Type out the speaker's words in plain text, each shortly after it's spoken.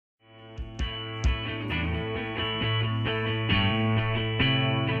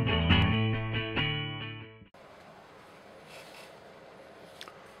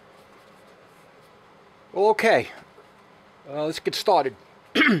Okay, let's get started.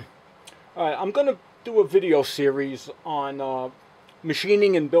 Alright, I'm going to do a video series on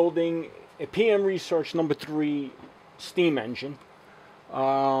machining and building a PM Research number 3 steam engine.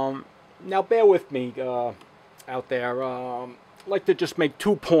 Now bear with me out there. I'd like to just make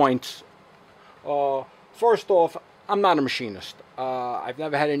 2 points. First off, I'm not a machinist. I've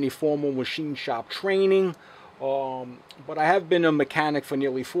never had any formal machine shop training, but I have been a mechanic for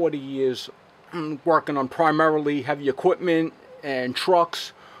nearly 40 years, working on primarily heavy equipment and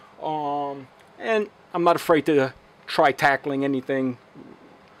trucks, and I'm not afraid to try tackling anything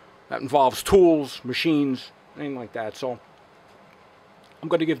that involves tools, machines, anything like that. So I'm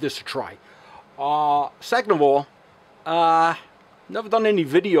going to give this a try. Second of all, never done any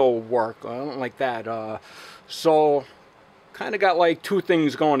video work, I don't like that, so kind of got like 2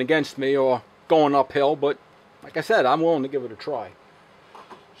 things going against me, or going uphill, but like I said, I'm willing to give it a try.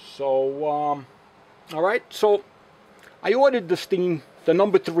 So alright, so I ordered the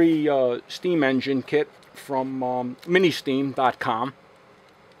number 3 steam engine kit from ministeam.com,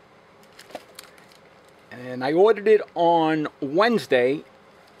 and I ordered it on Wednesday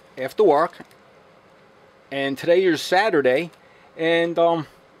after work, and today is Saturday, and I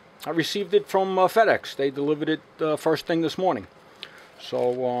received it from FedEx. They delivered it first thing this morning.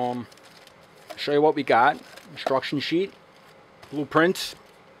 So I'll show you what we got. Instruction sheet, blueprints,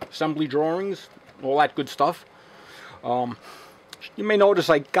 assembly drawings, all that good stuff. You may notice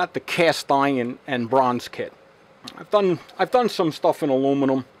I got the cast iron and bronze kit. I've done some stuff in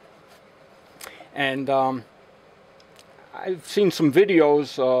aluminum, and I've seen some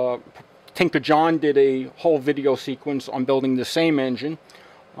videos. Tinker John did a whole video sequence on building the same engine,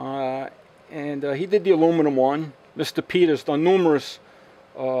 and he did the aluminum one. Mr. Pete has done numerous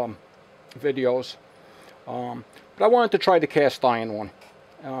videos, but I wanted to try the cast iron one.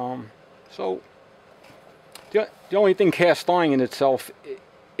 So the only thing cast iron in itself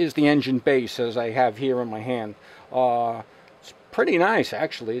is the engine base, as I have here in my hand. It's pretty nice,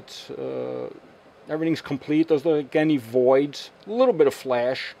 actually. It's everything's complete. There's like any voids, a little bit of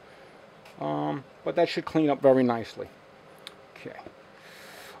flash, but that should clean up very nicely. Okay.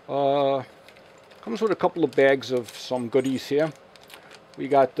 Comes with a couple of bags of some goodies here. We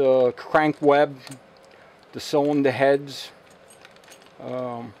got the crank web, the cylinder heads.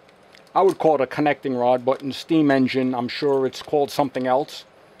 I would call it a connecting rod, but in steam engine, I'm sure it's called something else.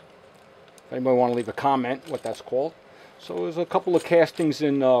 If anybody want to leave a comment what that's called. So there's a couple of castings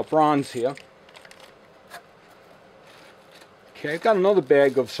in bronze here. Okay, I've got another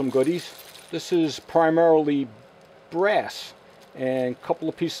bag of some goodies. This is primarily brass and a couple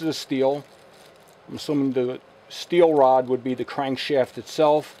of pieces of steel. I'm assuming the steel rod would be the crankshaft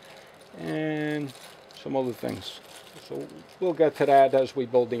itself, and some other things. So we'll get to that as we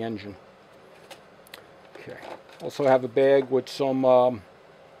build the engine. Okay. Also have a bag with some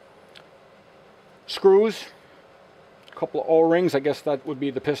screws, a couple of O-rings. I guess that would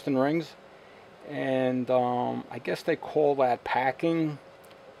be the piston rings, and I guess they call that packing.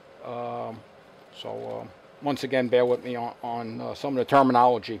 So once again, bear with me on some of the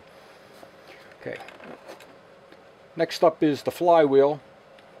terminology. Okay. Next up is the flywheel,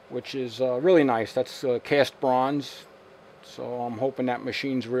 which is really nice. That's cast bronze, so I'm hoping that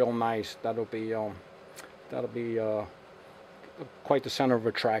machine's real nice. That'll be quite the center of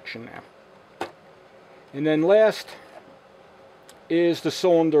attraction now. And then last is the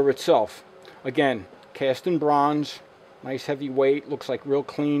cylinder itself. Again, cast in bronze, nice heavy weight, looks like real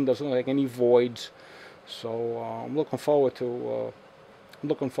clean, doesn't look like any voids. So I'm looking forward to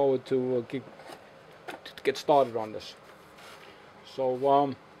get started on this.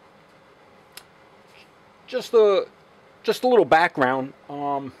 So just a little background.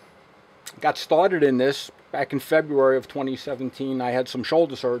 Got started in this back in February of 2017. I had some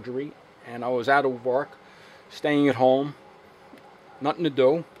shoulder surgery, and I was out of work, staying at home, nothing to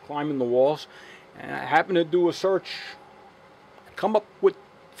do, climbing the walls, and I happened to do a search,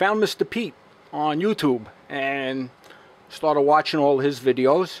 found Mr. Pete on YouTube, and started watching all his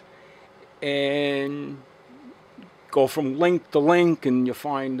videos, and go from link to link, and you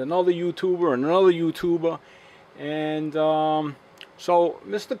find another YouTuber and another YouTuber, and so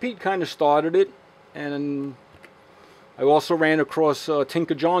Mr. Pete kind of started it, and I also ran across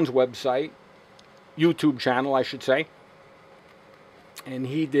Tinker John's website, YouTube channel I should say, and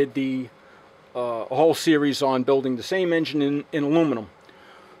he did a whole series on building the same engine in aluminum.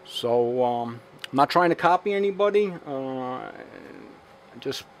 So I'm not trying to copy anybody. I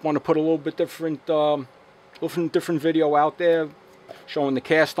just want to put a little bit different video out there, showing the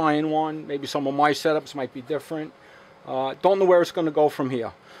cast iron one. Maybe some of my setups might be different. Don't know where it's going to go from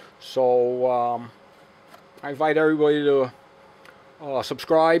here. So I invite everybody to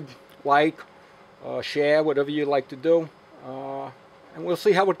subscribe, like, share, whatever you like to do, and we'll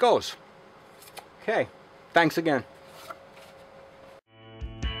see how it goes. Okay, thanks again.